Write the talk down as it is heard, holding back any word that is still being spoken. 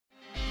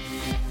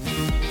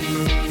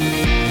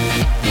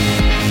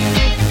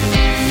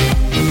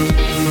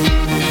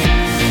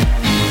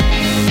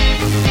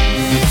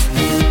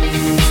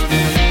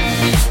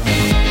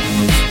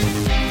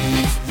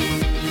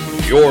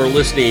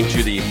listening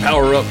to the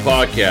Power Up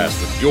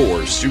Podcast with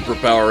your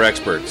superpower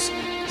experts.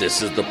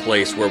 This is the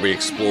place where we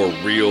explore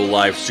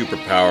real-life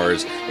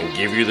superpowers and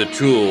give you the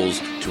tools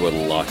to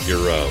unlock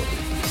your own.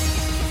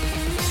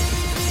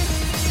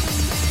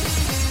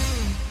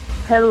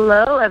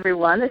 Hello,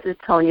 everyone. This is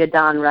Tonya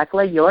Dawn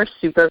Rekla, your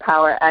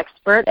superpower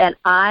expert, and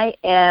I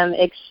am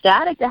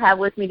ecstatic to have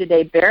with me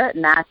today Barrett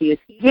Matthews.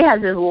 He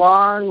has this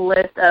long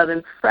list of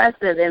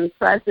impressive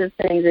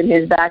things in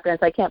his background,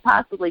 so I can't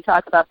possibly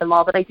talk about them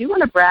all, but I do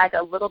want to brag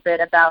a little bit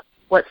about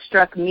what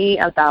struck me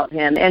about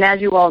him. And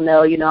as you all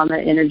know, I'm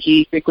an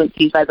energy,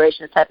 frequencies,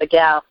 vibrations type of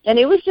gal. And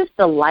it was just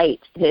the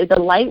light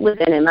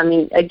within him. I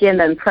mean, again,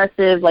 the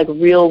impressive,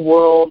 real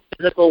world,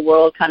 physical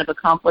world kind of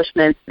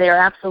accomplishments, they're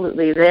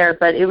absolutely there.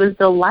 But it was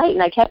the light,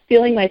 and I kept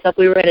feeling myself.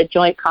 We were at a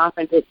joint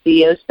conference at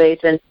CEO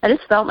Space, and I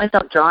just felt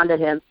myself drawn to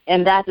him.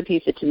 And that's a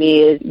piece that, to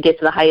me, gets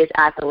the highest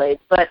accolades.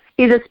 But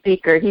he's a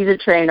speaker. He's a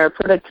trainer,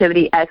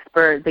 productivity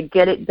expert, the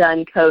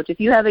get-it-done coach. If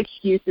you have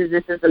excuses,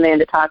 this is the man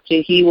to talk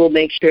to. He will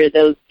make sure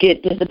those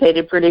get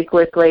dissipated pretty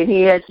quickly.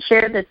 He has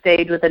shared the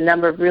stage with a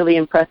number of really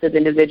impressive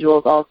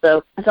individuals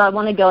also. So I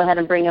want to go ahead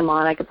and bring him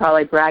on. I could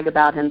probably brag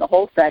about him the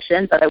whole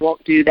session, but I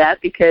won't do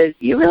that because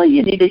you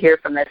need to hear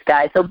from this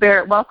guy. So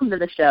Barrett, welcome to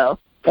the show.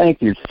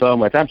 Thank you so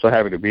much. I'm so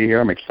happy to be here.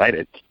 I'm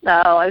excited.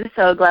 Oh, I'm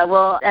so glad.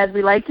 Well, as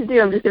we like to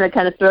do, I'm just going to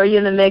kind of throw you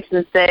in the mix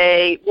and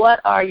say, what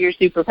are your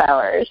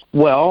superpowers?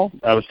 Well,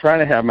 I was trying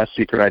to have my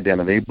secret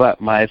identity, but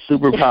my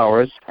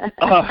superpowers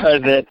are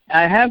that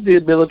I have the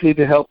ability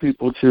to help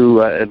people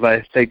to, as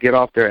I say, get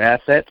off their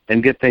assets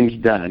and get things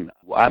done.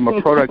 I'm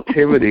a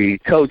productivity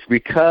coach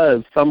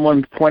because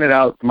someone pointed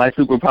out my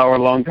superpower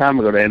a long time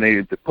ago, and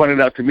they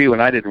pointed out to me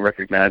when I didn't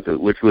recognize it,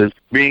 which was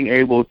being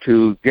able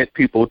to get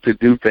people to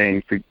do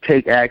things, to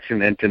take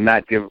action, and to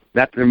not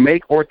to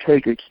make or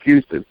take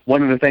excuses.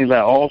 One of the things I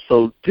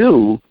also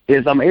do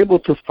is I'm able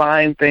to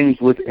find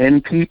things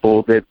within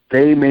people that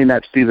they may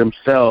not see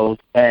themselves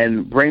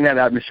and bring that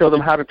out and show them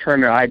how to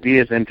turn their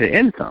ideas into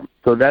income.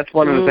 So that's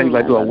one of the things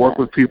I do. I work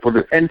with people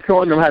and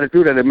showing them how to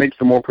do that. It makes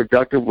them more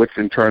productive, which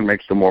in turn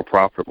makes them more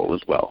profitable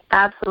as well.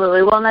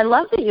 Absolutely. Well, and I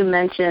love that you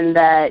mentioned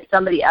that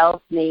somebody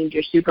else named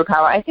your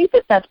superpower. I think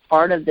that that's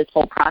part of this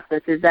whole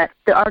process is that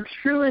our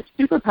truest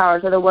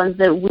superpowers are the ones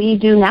that we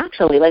do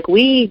naturally.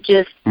 We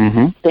just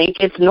think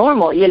it's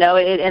normal,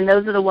 and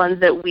those are the ones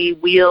that we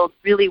wield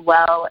really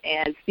well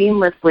and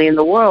seamlessly in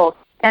the world.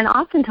 And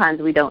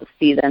oftentimes we don't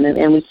see them,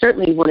 and we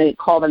certainly wouldn't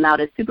call them out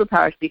as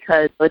superpowers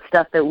because it's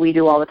stuff that we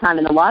do all the time.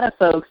 And a lot of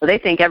folks, they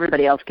think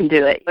everybody else can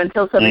do it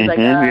until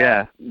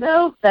somebody's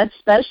no, that's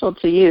special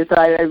to you. So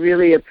I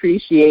really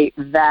appreciate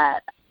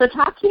that. So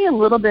talk to me a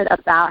little bit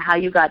about how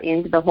you got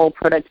into the whole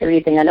productivity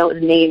thing. I know it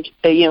was named,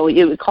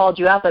 it called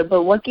you out,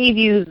 but what gave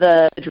you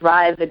the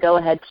drive, the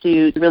go-ahead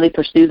to really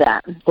pursue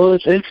that? Well,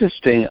 it's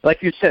interesting.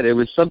 Like you said, it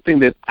was something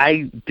that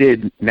I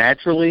did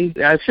naturally.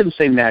 I shouldn't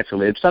say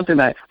naturally. It's something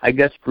I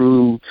guess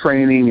through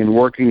training and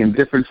working in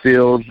different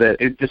fields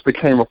that it just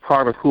became a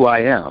part of who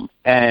I am.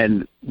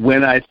 And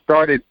when I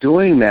started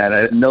doing that,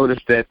 I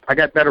noticed that I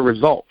got better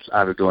results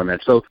out of doing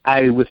that. So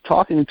I was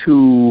talking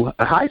to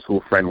a high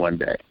school friend one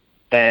day.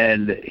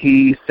 And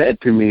he said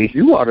to me,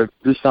 you ought to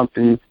do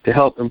something to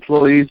help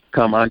employees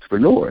become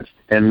entrepreneurs.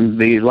 And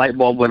the light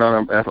bulb went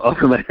on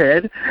over my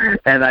head,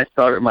 and I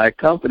started my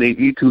company,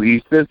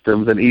 E2E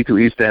Systems, and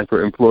E2E stands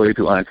for Employee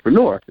to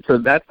Entrepreneur. So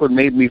that's what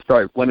made me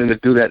start wanting to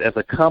do that as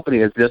a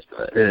company,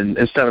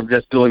 instead of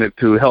just doing it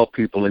to help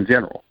people in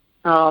general.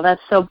 Oh,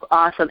 that's so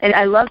awesome. And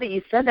I love that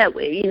you said that.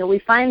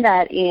 We find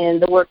that in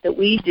the work that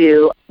we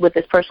do with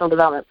this personal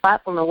development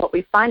platform, and what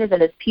we find is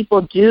that as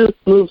people do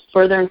move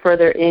further and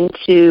further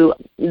into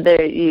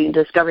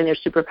discovering their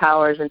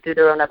superpowers and through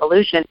their own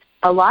evolution,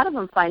 a lot of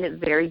them find it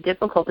very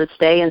difficult to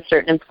stay in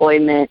certain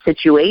employment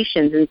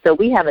situations. And so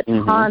we have a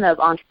ton of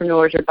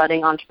entrepreneurs or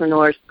budding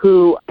entrepreneurs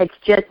who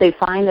they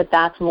find that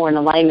that's more in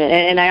alignment.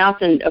 And I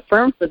often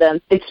affirm for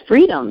them, it's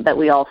freedom that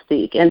we all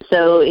seek. And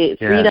so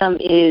freedom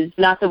is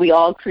not that we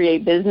all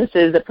create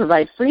businesses that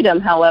provide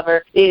freedom.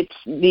 However, it's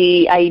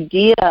the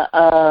idea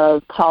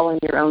of calling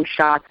your own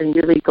shots and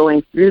really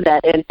going through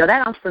that. And so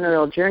that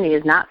entrepreneurial journey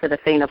is not for the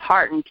faint of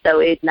heart. And so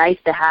it's nice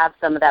to have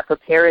some of that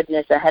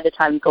preparedness ahead of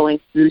time going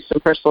through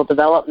some personal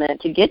development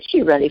to get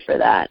you ready for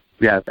that.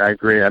 Yes, I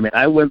agree. I mean,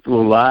 I went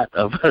through a lot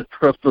of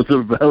personal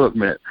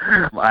development.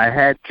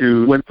 I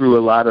went through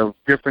a lot of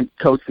different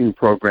coaching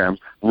programs,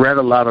 read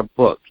a lot of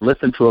books,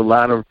 listened to a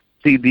lot of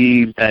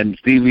CDs and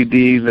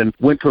DVDs, and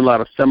went to a lot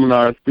of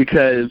seminars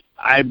because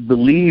I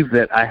believe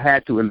that I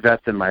had to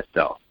invest in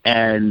myself.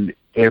 And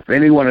if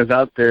anyone is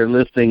out there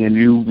listening and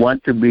you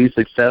want to be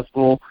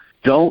successful,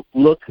 don't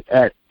look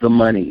at the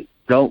money.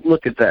 Don't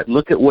look at that.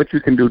 Look at what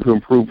you can do to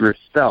improve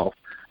yourself.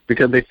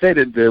 Because they say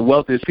that the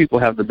wealthiest people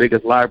have the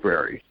biggest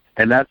library,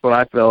 and that's what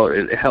I felt.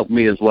 It helped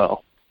me as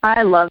well.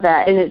 I love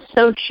that, and it's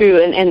so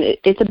true, and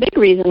it's a big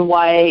reason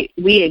why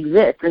we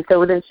exist. And so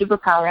within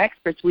Superpower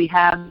Experts, we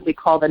have what we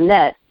call the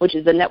NET, which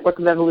is the Network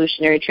of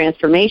Evolutionary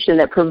Transformation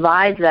that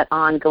provides that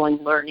ongoing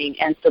learning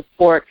and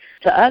support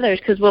to others,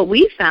 because what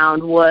we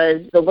found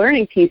was the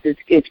learning piece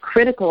is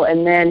critical,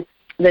 and then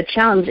the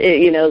challenge,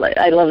 like,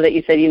 I love that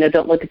you said,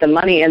 don't look at the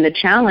money. And the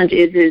challenge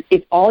is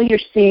if all you're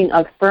seeing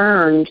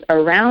affirmed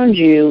around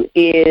you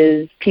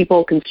is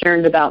people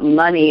concerned about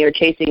money or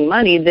chasing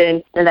money,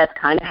 then that's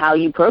kind of how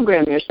you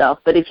program yourself.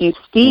 But if you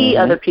see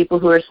other people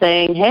who are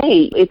saying,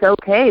 hey, it's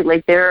okay,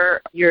 like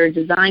you're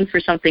designed for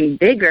something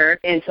bigger.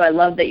 And so I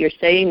love that you're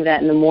saying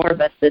that. And the more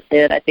of us that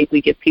did, I think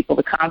we give people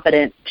the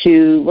confidence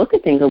to look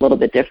at things a little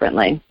bit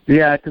differently.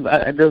 Yeah,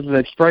 because there's an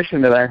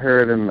expression that I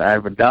heard, and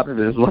I've adopted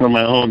it as one of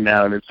my own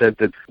now, and it said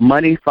that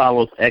money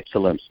follows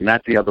excellence,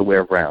 not the other way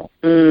around.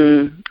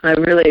 I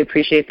really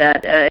appreciate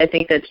that. I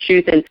think that's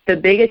truth. And the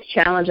biggest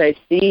challenge I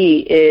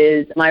see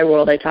is my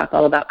world. I talk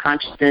all about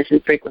consciousness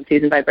and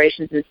frequencies and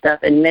vibrations and stuff,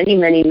 and many,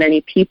 many,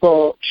 many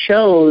people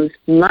chose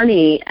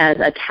money as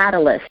a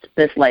catalyst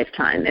this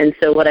lifetime. And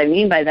so what I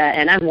mean by that,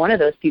 and I'm one of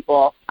those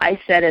people, I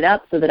set it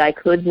up so that I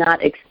could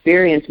not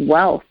experience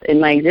wealth in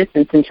my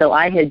existence until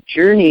I had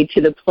journeyed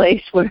to the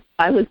place where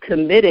I was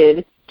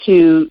committed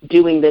to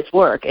doing this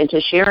work and to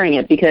sharing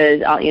it,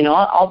 because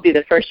I'll be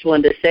the first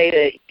one to say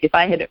that if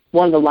I had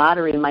won the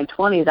lottery in my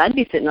 20s, I'd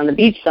be sitting on the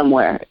beach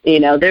somewhere.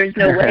 There's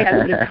no way I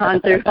would have gone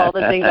through all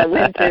the things I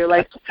went through.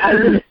 Like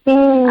I'm just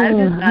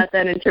not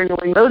that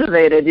internally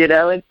motivated,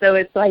 and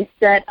so I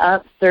set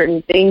up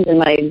certain things in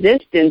my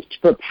existence to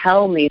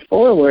propel me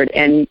forward,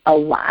 and a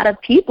lot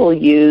of people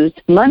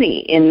used money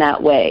in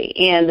that way.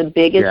 And the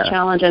biggest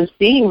challenge I'm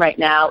seeing right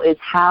now is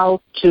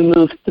how to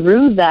move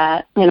through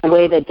that in a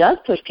way that does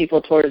push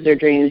people towards their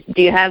dreams.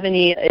 Do you have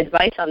any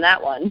advice on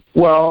that one?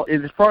 Well,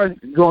 as far as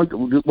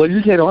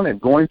you said on it,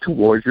 going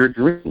towards your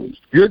dreams.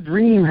 Your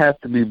dream has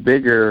to be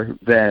bigger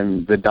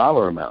than the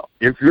dollar amount.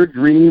 If your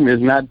dream is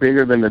not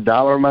bigger than the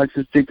dollar amount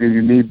you're seeking,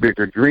 you need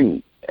bigger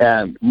dreams.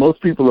 And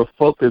most people are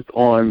focused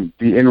on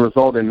the end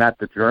result and not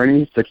the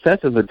journey. Success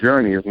is a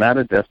journey, it's not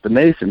a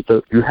destination.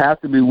 So you have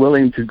to be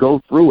willing to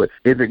go through it.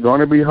 Is it going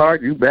to be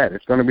hard? You bet.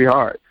 It's going to be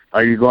hard.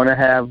 Are you going to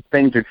have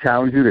things that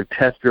challenge you to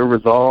test your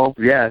resolve?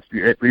 Yes,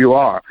 you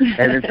are.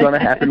 And it's going to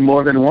happen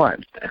more than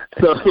once.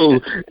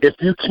 So if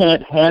you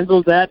can't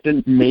handle that,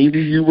 then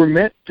maybe you were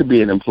meant to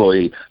be an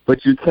employee.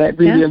 But you can't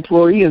be the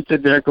employee and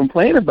sit there and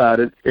complain about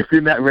it if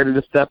you're not ready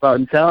to step out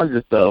and challenge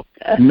yourself.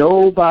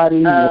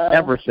 Nobody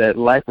ever said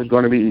life is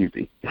going to be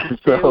easy.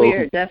 So we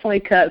are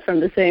definitely cut from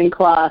the same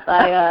cloth.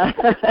 I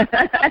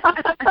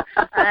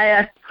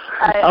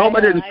hope I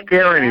didn't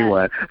scare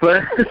anyone.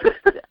 But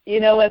you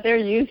know what? They're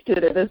used to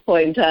it at this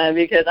point in time,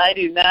 because I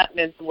do not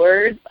mince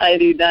words. I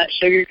do not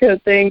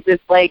sugarcoat things.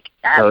 It's like,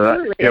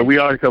 absolutely. Yeah, we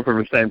all come from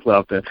the same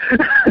cloth then.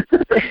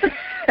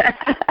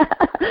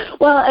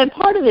 Well, and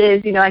part of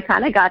it is, I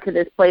kind of got to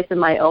this place in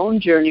my own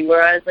journey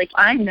where I was like,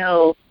 I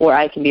know where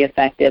I can be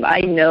effective.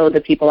 I know the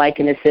people I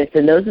can assist,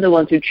 and those are the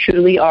ones who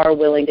truly are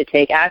willing to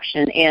take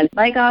action. And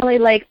by golly,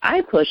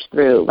 I pushed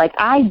through.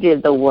 I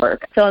did the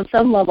work. So on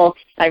some level,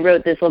 I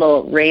wrote this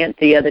little rant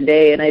the other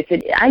day, and I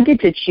said, I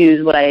get to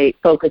choose what I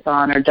focus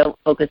on or don't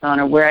focus on,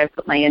 or where I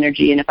put my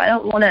energy. And if I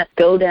don't want to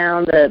go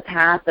down the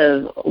path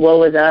of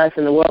woe is us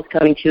and the world's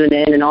coming to an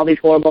end and all these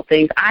horrible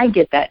things, I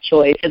get that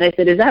choice. And I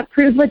said, is that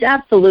privilege?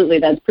 Absolutely,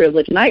 that's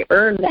privilege. And I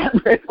earned that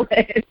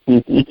privilege.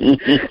 And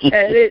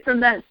it's from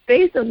that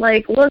space of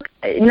look,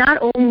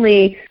 not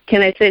only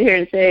can I sit here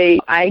and say,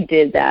 I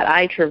did that,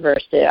 I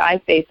traversed it, I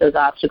faced those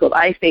obstacles,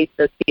 I faced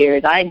those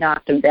fears, I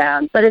knocked them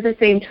down, but at the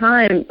same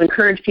time,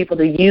 encourage people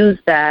to use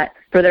that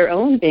for their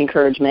own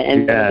encouragement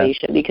and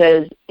motivation.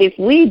 Because if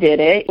we did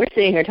it, we're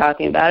sitting here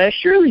talking about it,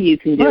 surely you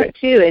can do it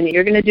too, and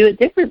you're going to do it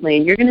differently,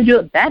 and you're going to do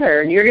it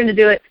better, and you're going to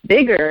do it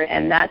bigger,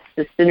 and that's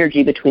the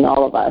synergy between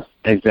all of us.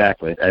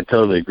 Exactly. I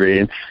totally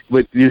agree.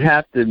 But you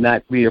have to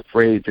not be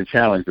afraid to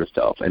challenge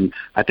yourself. And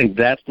I think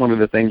that's one of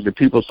the things that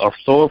people are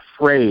so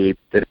afraid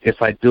that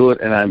if I do it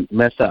and I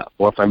mess up,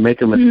 or if I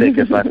make a mistake,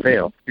 if I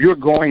fail, you're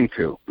going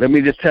to. Let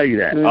me just tell you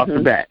that off the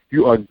bat.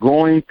 You are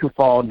going to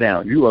fall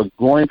down. You are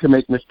going to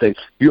make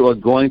mistakes. You are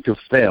going to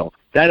fail.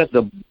 That is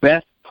the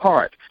best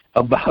part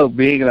about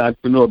being an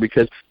entrepreneur,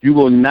 because you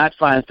will not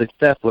find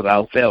success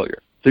without failure.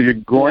 So you're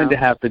going to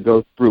have to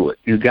go through it.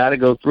 You got to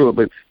go through it.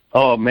 But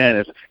oh,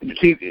 man,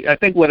 I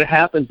think what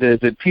happens is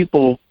that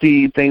people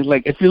see things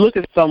like, if you look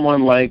at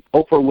someone like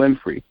Oprah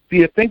Winfrey, do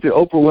you think that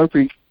Oprah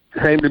Winfrey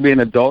came to be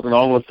an adult and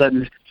all of a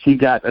sudden she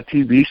got a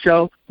TV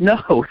show?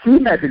 No,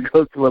 she had to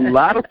go through a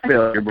lot of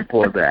failure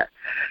before that.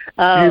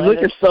 You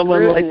look at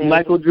someone like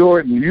Michael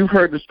Jordan. You've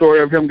heard the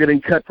story of him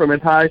getting cut from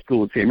his high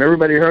school team.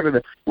 Everybody heard of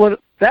it. Well,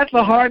 that's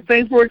a hard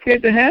thing for a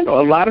kid to handle.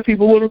 A lot of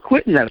people would have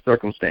quit in that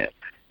circumstance.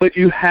 But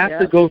you have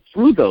to go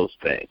through those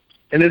things.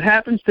 And it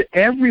happens to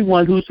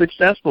everyone who's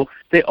successful.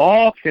 They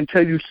all can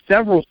tell you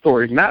several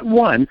stories, not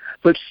one,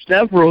 but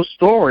several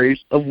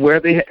stories of where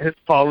they have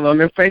fallen on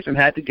their face and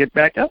had to get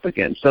back up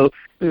again. So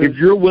if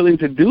you're willing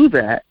to do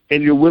that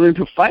and you're willing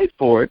to fight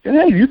for it, then,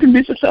 hey, you can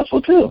be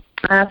successful too.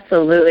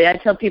 Absolutely. I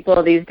tell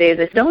people these days,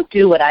 don't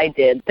do what I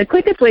did. The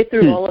quickest way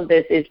through all of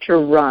this is to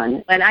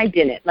run. And I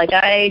didn't.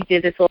 I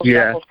did this little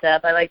shuffle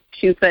step. I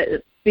 2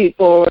 feet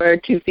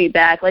forward, 2 feet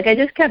back. I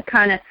just kept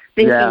kind of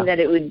thinking that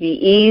it would be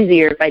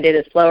easier if I did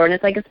it slower, and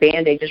it's like a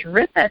Band-Aid. Just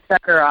rip that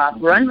sucker off,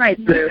 run right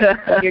through.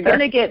 You're going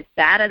to get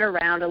batted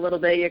around a little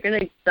bit. You're going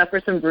to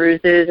suffer some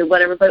bruises or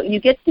whatever, but you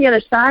get to the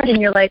other side,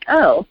 and you're like,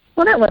 oh,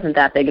 well, that wasn't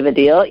that big of a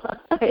deal.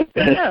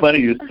 It's funny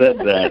you said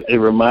that. It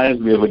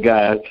reminds me of a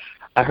guy.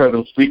 I heard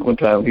him speak one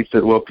time. He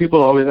said, well,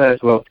 people always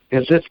ask, well,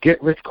 is this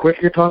get rich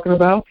quick you're talking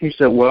about? He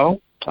said, well,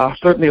 I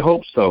certainly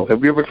hope so.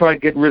 Have you ever tried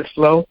getting rich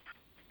slow?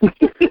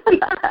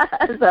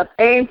 It's a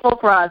painful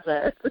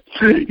process.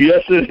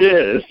 Yes, it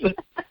is.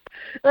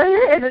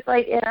 And it's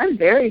like, and I'm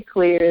very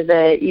clear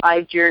that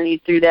I've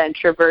journeyed through that and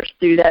traversed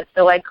through that,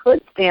 so I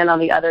could stand on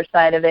the other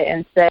side of it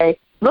and say,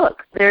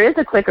 look, there is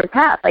a quicker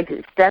path. Like,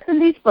 step in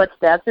these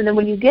footsteps, and then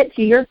when you get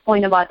to your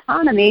point of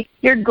autonomy,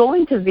 you're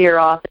going to veer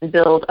off and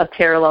build a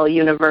parallel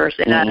universe,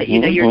 and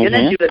you're going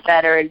to do it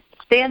better and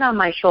stand on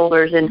my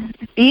shoulders and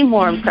be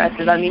more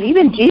impressive. I mean,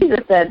 even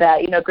Jesus said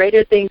that,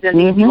 greater things than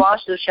these you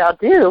also shall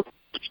do.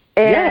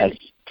 And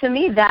to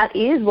me, that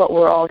is what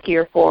we're all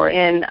here for.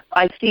 And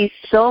I see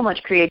so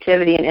much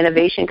creativity and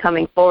innovation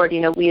coming forward.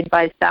 We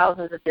advise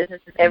thousands of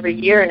businesses every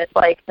year, and it's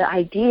like the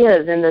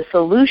ideas and the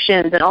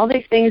solutions and all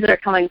these things that are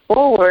coming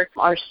forward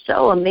are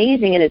so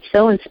amazing, and it's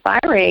so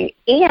inspiring.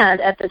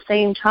 And at the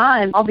same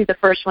time, I'll be the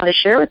first one to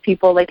share with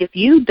people, like, if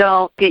you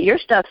don't get your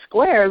stuff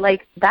square,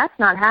 like, that's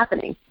not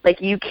happening. Like,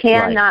 you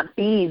cannot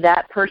be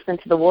that person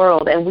to the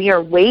world, and we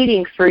are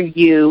waiting for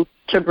you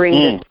to bring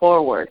this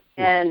forward.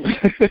 And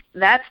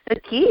that's the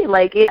key.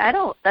 Like,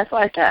 that's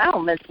why I said I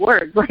don't mince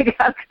words. Like,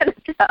 I'm going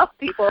to tell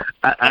people.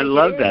 I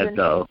love that,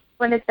 though.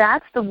 When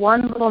that's the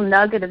one little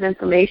nugget of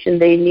information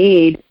they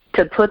need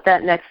to put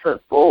that next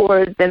foot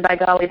forward, then by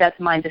golly, that's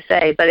mine to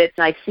say. But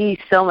I see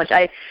so much.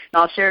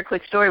 I'll share a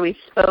quick story. We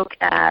spoke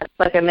at,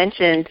 like I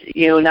mentioned,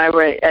 you and I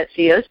were at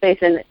CEO Space,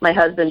 and my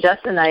husband,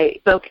 Justin, and I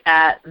spoke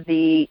at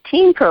the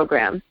teen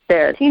program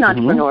there, Teen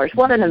Entrepreneurs.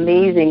 What an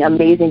amazing,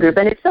 amazing group.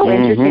 And it's so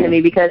interesting to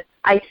me because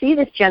I see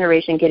this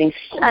generation getting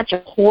such a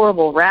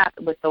horrible rap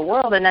with the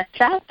world. And I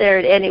sat there,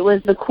 and it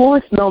was the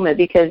coolest moment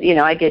because,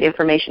 I get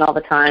information all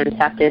the time,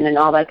 tapped in and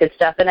all that good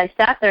stuff. And I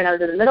sat there, and I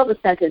was in the middle of a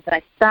sentence, and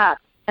I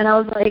stopped. And I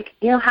was like,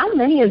 how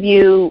many of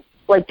you,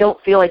 like,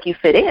 don't feel like you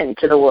fit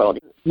into the world?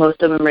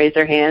 Most of them raised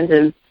their hands,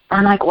 and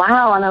I'm like,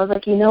 wow. And I was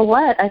like, you know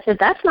what? I said,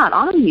 that's not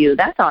on you.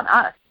 That's on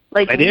us.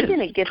 Like, we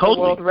didn't get the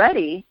world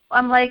ready.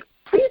 I'm like,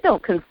 please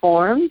don't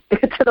conform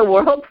to the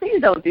world.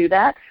 Please don't do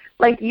that.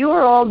 Like, you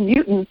are all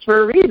mutants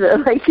for a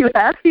reason. Like, you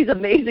have these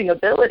amazing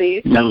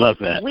abilities. I love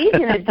that. We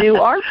didn't do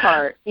our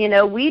part. We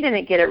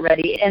didn't get it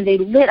ready. And they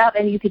lit up,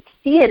 and you could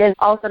see it. And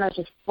all of a sudden, I was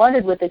just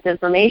flooded with this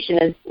information.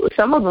 And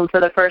some of them, for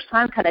the first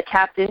time, kind of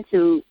tapped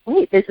into,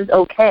 wait, this is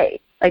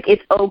okay. Like,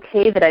 it's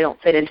okay that I don't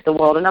fit into the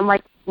world. And I'm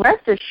like,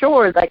 rest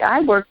assured, like,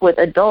 I work with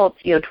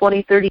adults,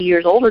 20, 30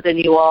 years older than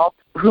you all,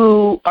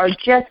 who are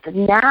just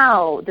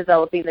now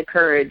developing the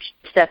courage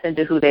to step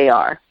into who they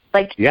are.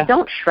 Like,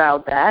 don't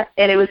shroud that.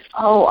 And it was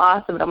so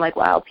awesome. And I'm like,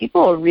 wow,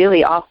 people are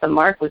really off the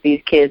mark with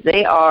these kids.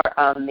 They are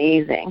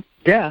amazing.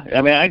 Yeah,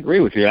 I mean, I agree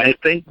with you. I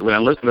think when I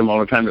listen to them all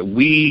the time that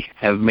we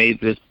have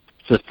made this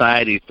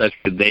society such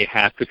that they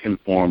have to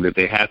conform, that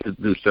they have to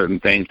do certain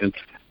things. And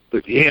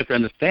but you have to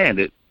understand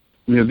that,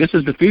 this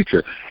is the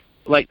future.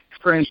 Like,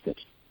 for instance,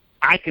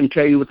 I can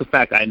tell you with the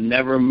fact I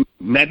never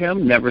met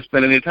him, never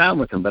spent any time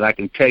with him, but I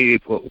can tell you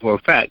for a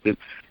fact that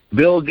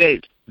Bill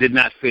Gates did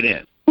not fit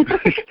in.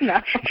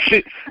 No.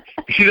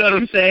 You know what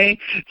I'm saying?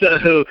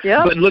 So,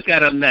 but look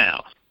at him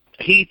now.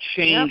 He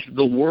changed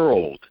the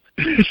world.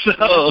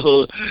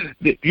 So,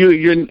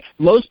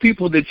 most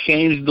people that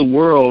changed the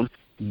world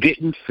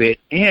didn't fit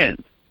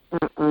in.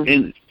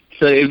 And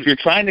so, if you're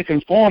trying to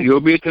conform,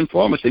 you'll be a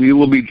conformist, and you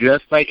will be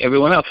just like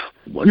everyone else.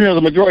 The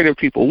majority of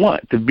people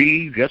want to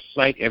be just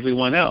like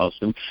everyone else.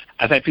 And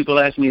I've had people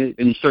ask me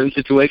in certain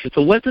situations,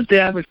 so what does the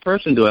average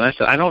person do? And I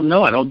said, I don't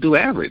know. I don't do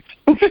average.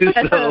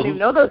 I don't even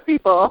know those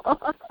people.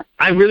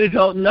 I really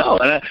don't know.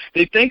 And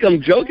they think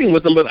I'm joking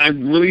with them, but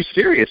I'm really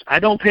serious. I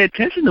don't pay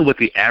attention to what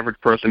the average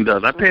person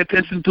does. I pay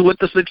attention to what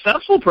the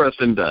successful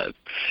person does.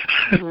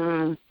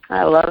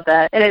 I love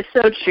that. And it's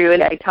so true.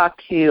 And I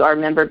talk to our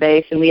member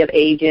base, and we have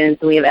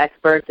agents, and we have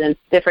experts, and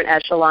different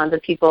echelons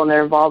of people and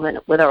their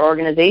involvement with our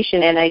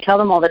organization. And I tell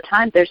them all the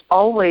time, there's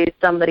always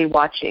somebody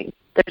watching.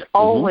 There's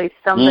always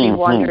somebody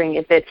wondering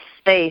if it's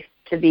safe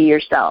to be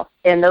yourself.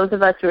 And those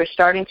of us who are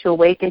starting to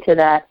awaken to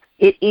that,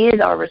 it is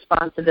our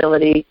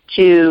responsibility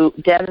to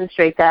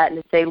demonstrate that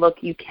and to say,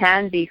 look, you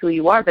can be who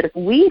you are. But if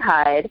we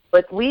hide,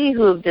 but we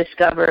who have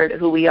discovered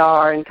who we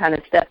are and kind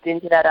of stepped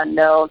into that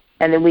unknown,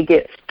 and then we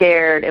get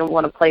scared and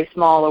want to play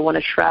small or want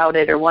to shroud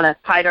it or want to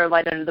hide our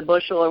light under the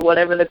bushel or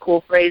whatever the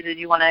cool phrase is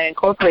you want to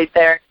incorporate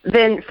there,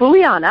 then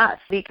fully on us,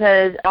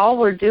 because all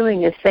we're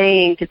doing is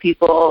saying to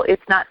people,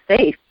 it's not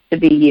safe to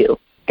be you.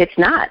 It's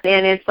not.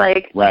 And it's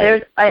like,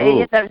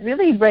 that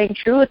really rang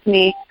true with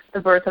me,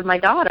 the birth of my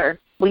daughter.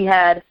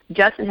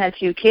 Justin had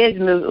 2 kids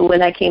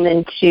when I came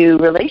into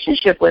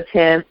relationship with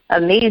him.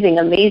 Amazing,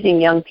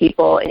 amazing young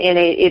people. And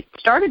it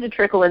started to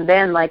trickle, and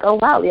then like, oh,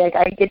 wow, like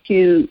I get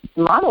to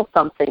model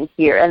something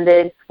here. And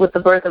then with the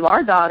birth of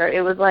our daughter,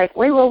 it was like,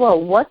 wait, whoa,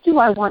 what do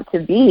I want to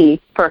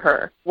be for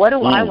her? What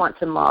do I want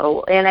to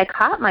model? And I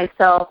caught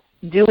myself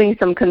doing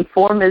some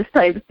conformist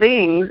type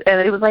things, and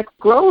it was like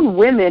grown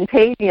women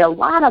paid me a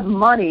lot of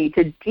money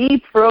to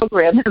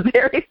deprogram the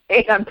very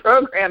thing I'm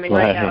programming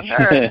right now.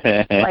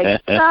 Her,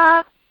 like,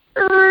 stop,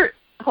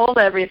 hold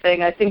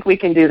everything. I think we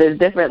can do this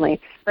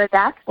differently. But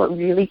that's what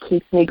really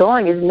keeps me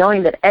going, is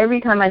knowing that every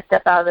time I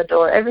step out of the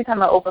door, every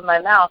time I open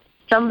my mouth,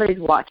 somebody's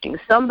watching,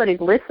 somebody's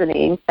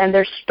listening, and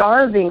they're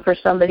starving for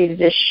somebody to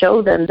just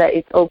show them that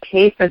it's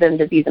okay for them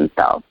to be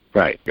themselves.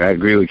 Right. I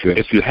agree with you.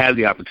 If you have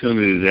the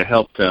opportunity to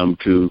help them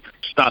to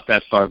stop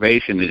that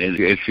starvation,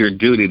 it's your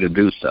duty to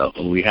do so.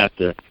 And we have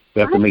to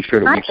make sure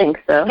that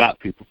stop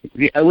people.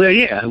 Yeah, well,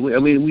 yeah. I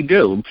mean, we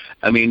do.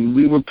 I mean,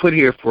 we were put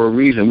here for a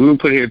reason. We were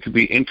put here to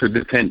be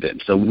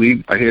interdependent. So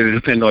we are here to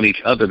depend on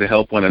each other to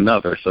help one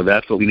another. So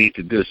that's what we need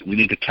to do. So we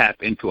need to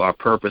tap into our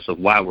purpose of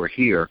why we're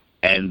here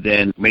and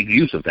then make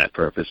use of that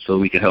purpose so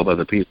we can help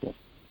other people.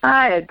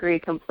 I agree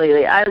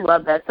completely. I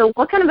love that. So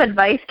what kind of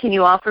advice can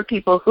you offer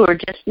people who are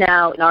just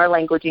now, in our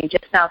languaging,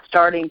 just now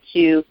starting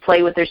to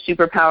play with their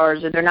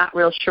superpowers, or they're not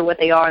real sure what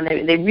they are,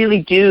 and they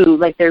really do,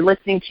 like they're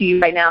listening to you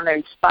right now and they're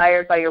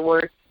inspired by your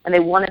words and they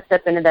want to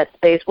step into that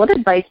space? What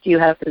advice do you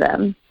have for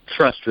them?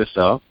 Trust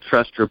yourself.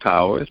 Trust your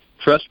powers.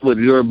 Trust what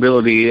your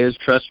ability is.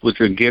 Trust what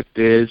your gift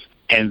is,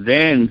 and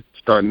then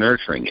start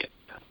nurturing it.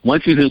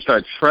 Once you can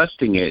start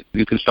trusting it,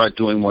 you can start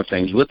doing more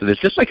things with it.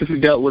 It's just like if you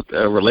dealt with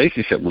a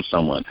relationship with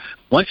someone.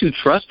 Once you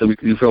trust them,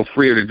 you feel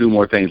freer to do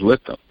more things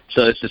with them.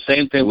 So it's the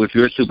same thing with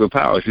your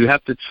superpowers. You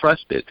have to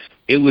trust it.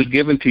 It was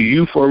given to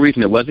you for a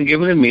reason. It wasn't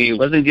given to me. It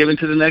wasn't given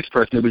to the next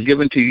person. It was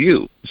given to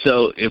you.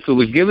 So if it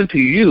was given to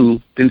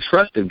you, then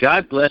trust it.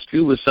 God blessed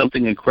you with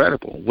something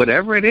incredible.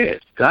 Whatever it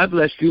is, God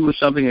blessed you with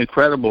something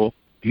incredible.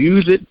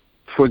 Use it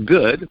for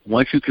good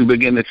once you can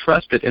begin to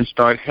trust it and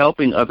start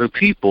helping other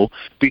people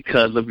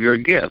because of your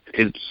gift.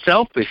 It's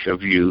selfish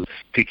of you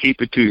to keep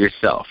it to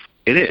yourself.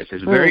 It is.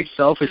 It's very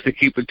selfish to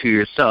keep it to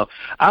yourself.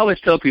 I always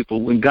tell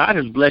people, when God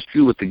has blessed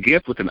you with a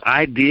gift, with an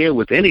idea,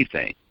 with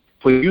anything,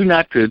 for you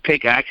not to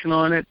take action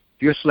on it,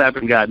 you're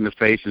slapping God in the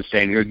face and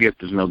saying your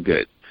gift is no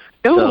good.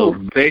 Ooh. So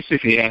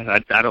basically, I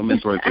don't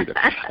mince words either.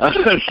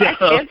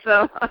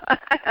 So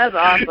that's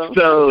awesome.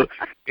 So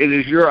it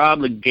is your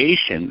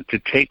obligation to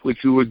take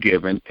what you were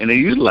given and to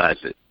utilize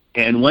it.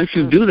 And once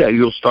you do that,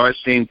 you'll start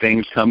seeing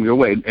things come your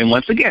way. And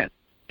once again,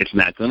 it's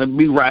not going to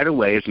be right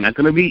away. It's not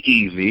going to be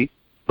easy,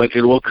 but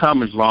it will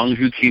come as long as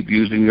you keep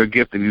using your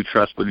gift and you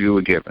trust what you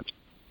were given.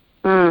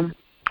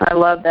 I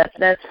love that.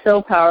 That's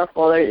so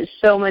powerful. There's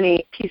so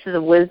many pieces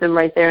of wisdom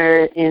right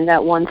there in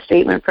that one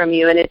statement from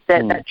you, and it's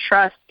that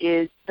trust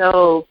is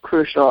so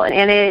crucial.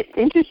 And it's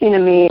interesting to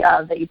me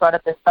that you brought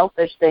up the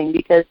selfish thing,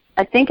 because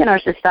I think in our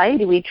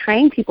society we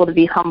train people to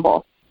be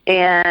humble.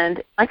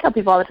 And I tell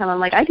people all the time, I'm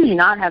like, I do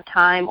not have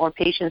time or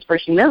patience for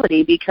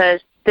humility, because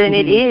then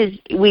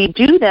we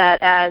do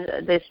that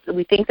as this,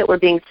 we think that we're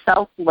being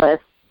selfless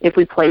if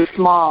we play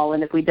small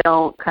and if we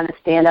don't kind of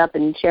stand up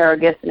and share our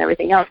gifts and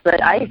everything else. But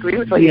I agree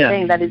with what you're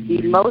saying. That is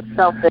the most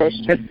selfish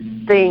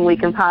thing we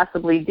can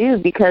possibly do,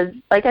 because,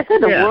 like I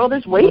said, the world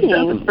is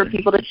waiting for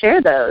people to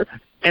share those.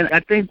 And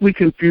I think we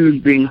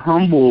confuse being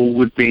humble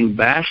with being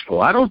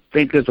bashful. I don't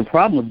think there's a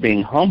problem with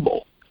being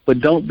humble,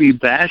 but don't be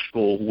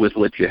bashful with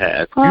what you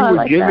have. You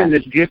were given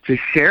this gift to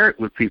share it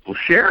with people.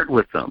 Share it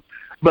with them.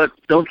 But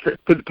don't,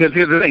 because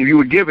here's the thing, you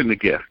were given the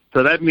gift.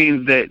 So that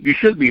means that you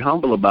should be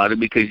humble about it,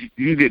 because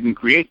you didn't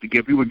create the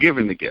gift, you were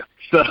given the gift.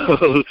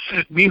 So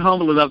be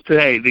humble enough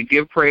to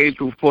give praise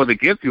for the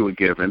gift you were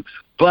given,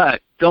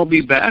 but don't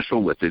be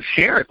bashful with it.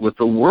 Share it with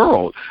the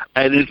world.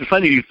 And it's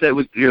funny you said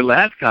with your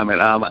last comment,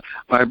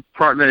 my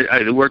partner,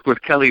 I worked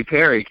with Kelly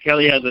Perry.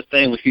 Kelly has a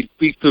thing when she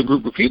speaks to a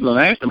group of people, and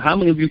I asked them, how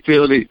many of you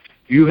feel that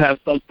you have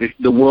something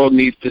the world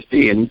needs to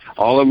see? And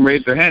all of them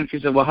raised their hands. She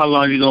said, well, how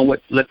long are you going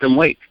to let them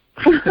wait?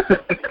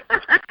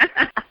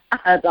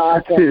 That's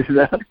awesome.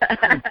 That's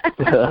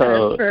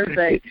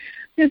perfect.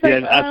 It's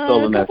like, I've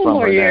stolen that from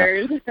more her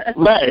years.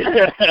 Right.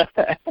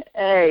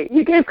 Hey,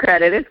 you gave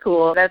credit. It's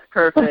cool. That's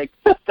perfect.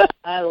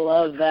 I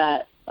love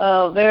that.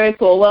 Oh, very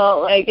cool.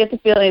 Well, I get the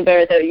feeling,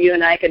 Barrett, that you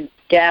and I could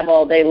gab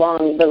all day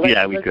long, but let's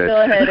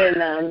go ahead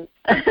and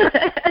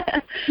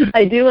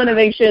I do want to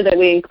make sure that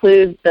we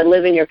include the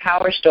Live in Your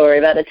Power story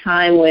about a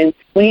time when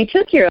you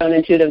took your own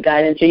intuitive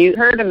guidance, or you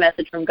heard a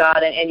message from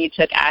God and you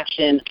took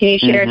action. Can you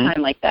share a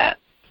time like that?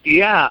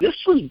 Yeah, this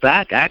was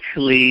back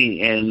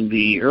actually in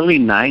the early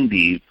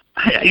 90s.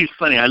 It's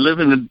funny, I live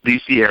in the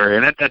D.C. area,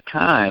 and at that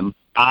time,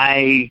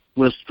 I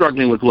was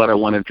struggling with what I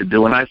wanted to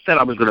do, and I said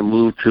I was going to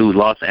move to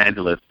Los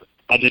Angeles.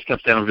 I just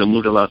kept saying I was going to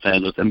move to Los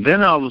Angeles, and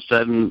then all of a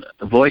sudden,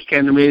 a voice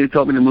came to me and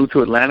told me to move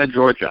to Atlanta,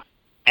 Georgia.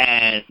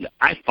 And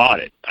I fought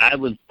it. I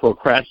was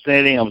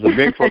procrastinating. I was a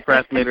big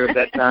procrastinator at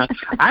that time.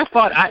 I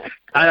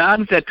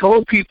honestly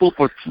told people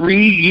for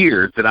 3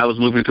 years that I was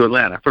moving to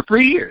Atlanta. For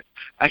 3 years.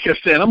 I kept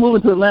saying, I'm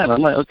moving to Atlanta.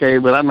 I'm like, okay,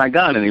 but I'm not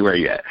gone anywhere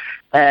yet.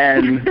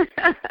 And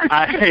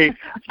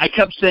I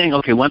kept saying,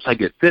 okay, once I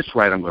get this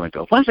right, I'm going to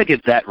go. Once I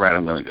get that right,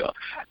 I'm going to go.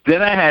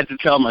 Then I had to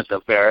tell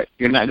myself, Barrett,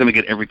 you're not going to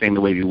get everything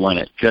the way you want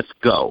it. Just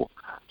go.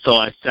 So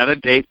I set a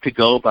date to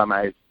go by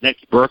my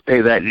next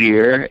birthday that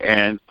year,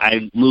 and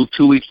I moved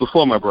 2 weeks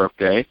before my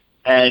birthday.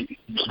 And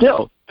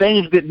still,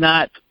 things did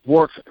not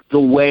work the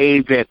way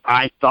that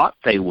I thought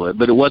they would,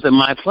 but it wasn't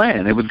my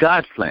plan. It was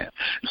God's plan.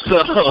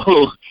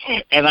 So,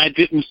 and I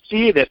didn't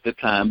see it at the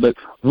time, but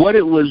what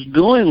it was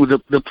doing,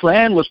 the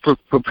plan was to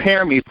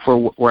prepare me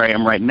for where I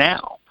am right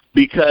now.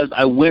 Because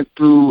I went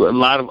through a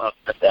lot of ups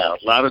and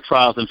downs, a lot of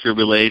trials and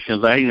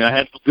tribulations. I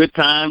had some good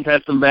times,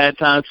 had some bad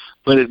times,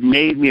 but it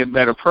made me a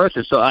better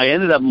person. So I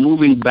ended up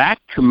moving back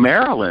to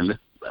Maryland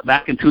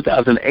back in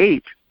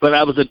 2008, but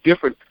I was a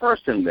different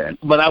person then,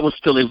 but I was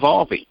still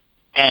evolving.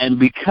 And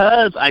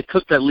because I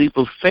took that leap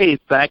of faith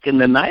back in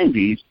the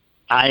 90s,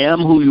 I am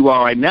who you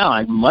are right now.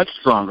 I'm much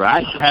stronger. I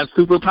have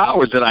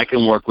superpowers that I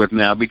can work with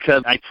now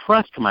because I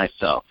trust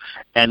myself,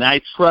 and I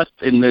trust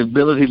in the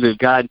ability that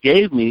God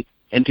gave me,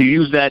 and to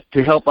use that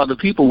to help other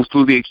people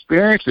through the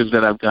experiences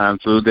that I've gone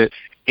through.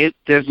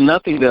 There's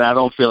nothing that I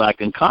don't feel I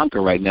can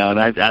conquer right now, and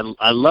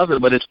I love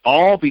it. But it's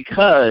all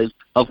because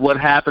of what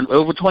happened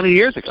over 20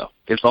 years ago.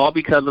 It's all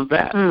because of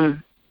that.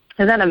 Isn't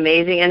that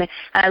amazing? And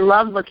I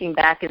love looking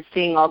back and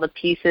seeing all the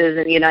pieces.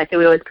 And I think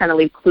we always kind of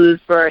leave clues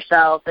for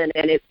ourselves. And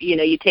if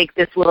you take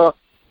this little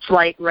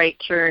slight right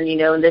turn,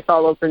 and this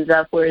all opens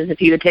up. Whereas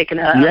if you had taken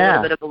a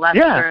little bit of a left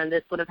turn,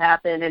 this would have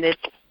happened. And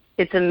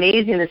it's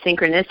amazing, the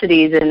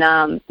synchronicities, and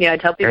I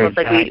tell people it's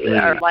like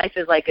our life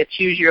is like a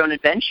choose your own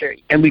adventure,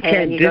 and we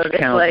can't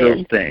discount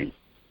those things.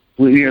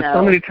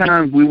 So many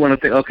times we want to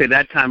think, okay,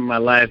 that time in my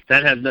life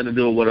that has nothing to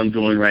do with what I'm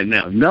doing right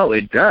now. No,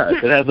 it does.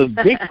 It has a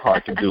big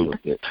part to do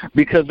with it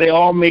because they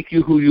all make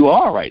you who you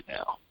are right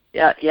now.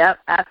 Yep,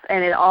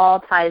 and it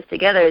all ties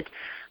together. It's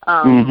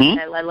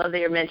I love that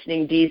you're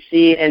mentioning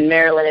D.C. and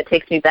Maryland. It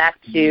takes me back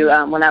to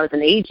when I was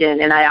an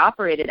agent, and I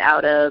operated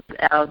out of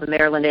the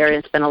Maryland area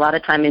and spent a lot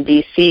of time in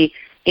D.C.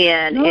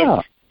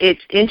 And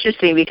it's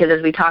interesting because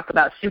as we talk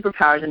about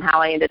superpowers and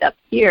how I ended up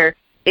here,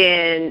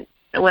 and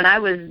when I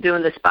was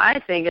doing the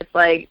spy thing, it's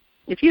like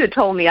if you had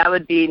told me I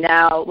would be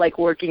now like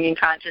working in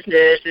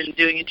consciousness and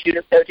doing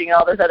intuitive coaching and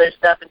all this other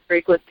stuff and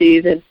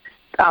frequencies and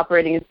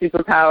operating in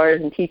superpowers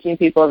and teaching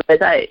people this,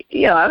 I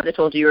would have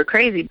told you were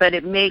crazy, but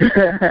it makes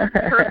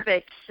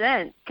perfect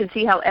sense. You can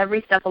see how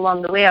every step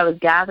along the way I was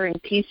gathering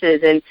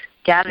pieces and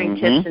gathering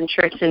tips and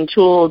tricks and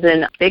tools,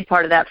 and a big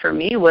part of that for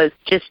me was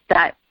just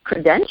that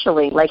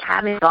credentialing, like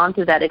having gone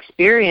through that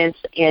experience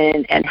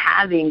and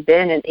having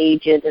been an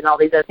agent and all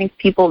these other things.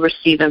 People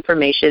receive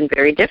information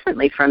very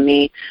differently from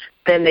me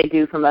than they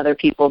do from other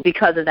people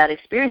because of that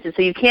experience. And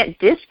so you can't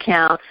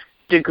discount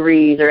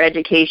degrees or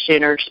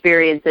education or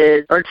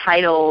experiences or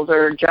titles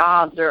or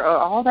jobs or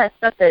all that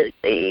stuff that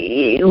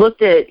they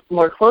looked at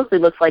more closely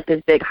looks like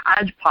this big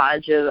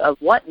hodgepodge of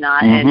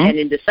whatnot and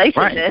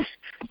indecisiveness.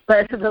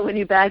 Right. But when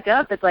you back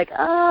up, it's like,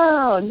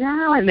 oh,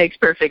 now it makes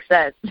perfect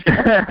sense.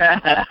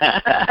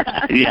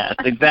 Yes,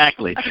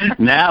 exactly.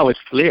 Now it's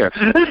clear.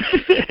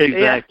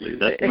 Exactly.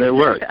 That's the way it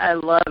works. I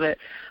love it.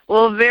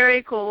 Well,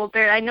 very cool. Well,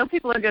 Barrett, I know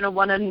people are going to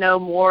want to know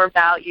more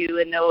about you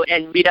and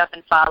read up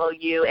and follow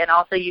you. And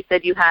also you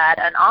said you had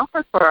an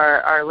offer for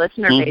our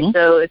listener base.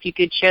 So if you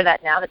could share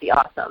that now, that'd be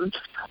awesome.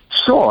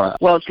 Sure.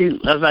 Well, see,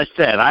 as I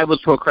said, I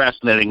was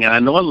procrastinating, and I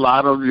know a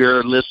lot of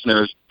your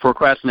listeners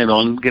procrastinate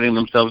on getting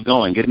themselves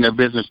going, getting their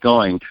business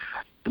going,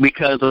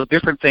 because of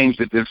different things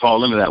that did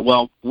fall into that.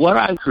 Well, what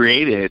I've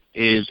created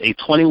is a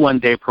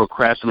 21-day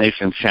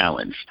procrastination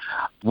challenge.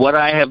 What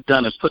I have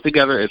done is put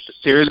together a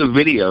series of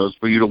videos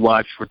for you to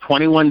watch for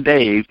 21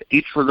 days.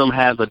 Each of them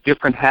has a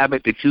different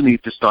habit that you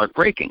need to start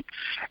breaking.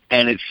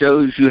 And it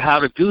shows you how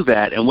to do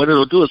that. And what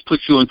it'll do is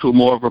put you into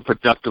more of a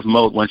productive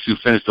mode once you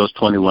finish those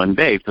 21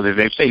 days. So as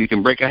they say, you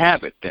can break a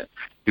habit then.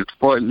 You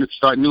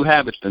start new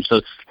habits then. So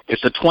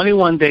it's a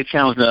 21-day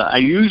challenge. Now, I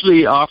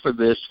usually offer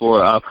this for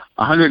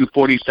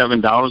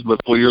 $147, but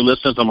for your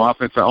listeners, I'm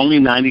offering for only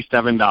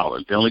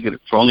 $97. They only get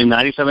it for only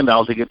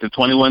 $97. They get the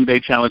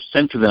 21-day challenge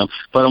sent to them.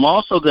 But I'm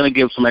also going to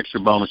give some extra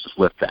bonuses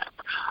with that.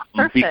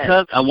 Perfect.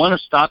 Because I want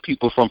to stop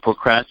people from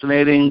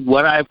procrastinating,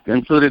 what I've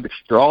included,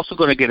 they're also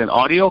going to get an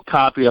audio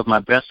copy of my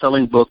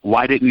best-selling book,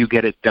 Why Didn't You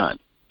Get It Done?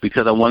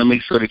 Because I want to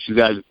make sure that you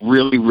guys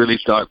really, really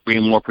start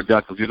being more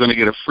productive. You're going to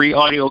get a free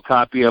audio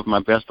copy of my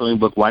best-selling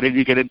book, Why Did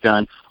You Get It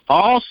Done?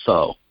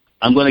 Also,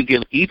 I'm going to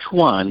give each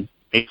one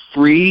a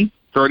free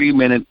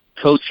 30-minute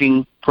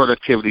coaching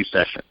productivity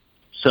session.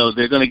 So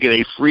they're going to get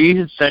a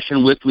free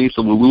session with me,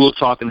 so we will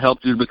talk and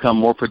help you become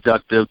more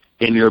productive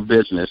in your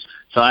business.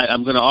 So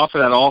I'm going to offer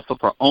that also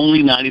for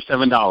only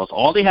 $97.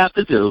 All they have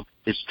to do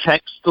is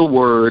text the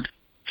word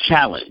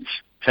challenge.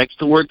 Text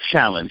the word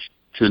challenge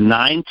to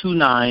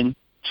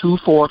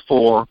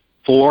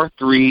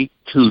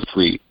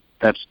 929-244-4323.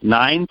 That's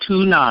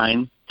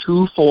 929-244-4323.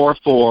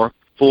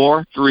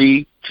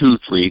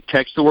 244-4323.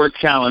 Text the word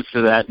challenge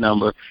to that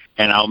number,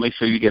 and I'll make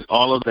sure you get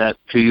all of that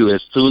to you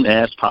as soon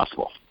as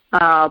possible.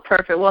 Oh,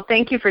 perfect. Well,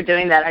 thank you for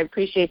doing that. I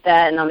appreciate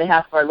that. And on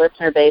behalf of our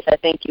listener base, I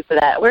thank you for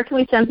that. Where can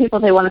we send people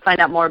if they want to find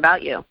out more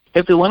about you?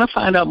 If they want to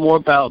find out more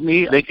about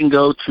me, they can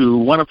go to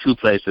one of two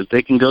places.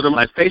 They can go to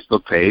my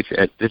Facebook page.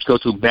 Just go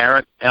to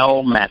Barrett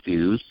L.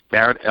 Matthews.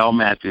 Barrett L.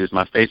 Matthews,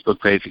 my Facebook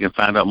page. You can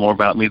find out more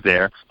about me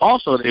there.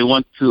 Also, if they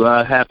want to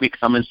have me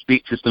come and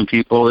speak to some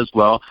people as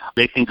well,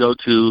 they can go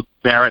to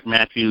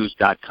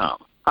barrettmatthews.com.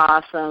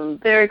 Awesome.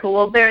 Very cool.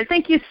 Well, Barrett,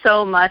 thank you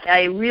so much.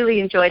 I really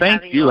enjoyed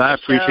having you on the I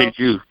appreciate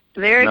you.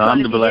 Very cool.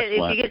 I'm the blessed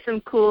one. If you get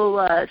some cool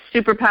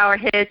superpower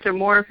hits or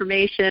more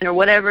information or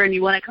whatever, and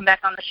you want to come back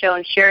on the show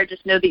and share it,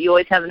 just know that you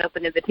always have an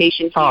open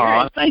invitation here.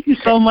 Oh, thank you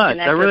so much.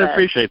 I really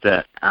appreciate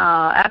that.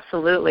 Oh,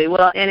 absolutely.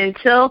 Well, and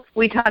until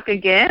we talk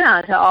again,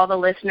 to all the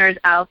listeners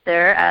out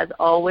there, as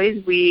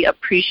always, we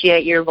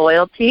appreciate your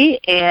loyalty,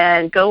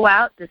 and go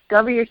out,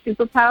 discover your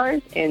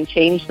superpowers, and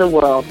change the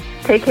world.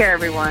 Take care,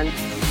 everyone.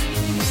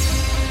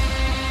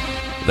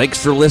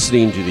 Thanks for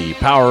listening to the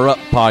Power Up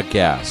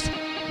Podcast.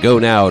 Go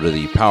now to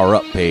the Power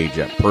Up page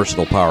at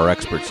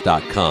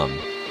personalpowerexperts.com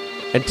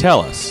and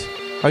tell us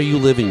how you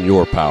live in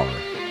your power.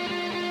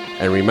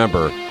 And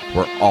remember,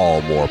 we're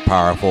all more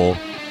powerful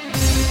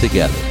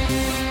together.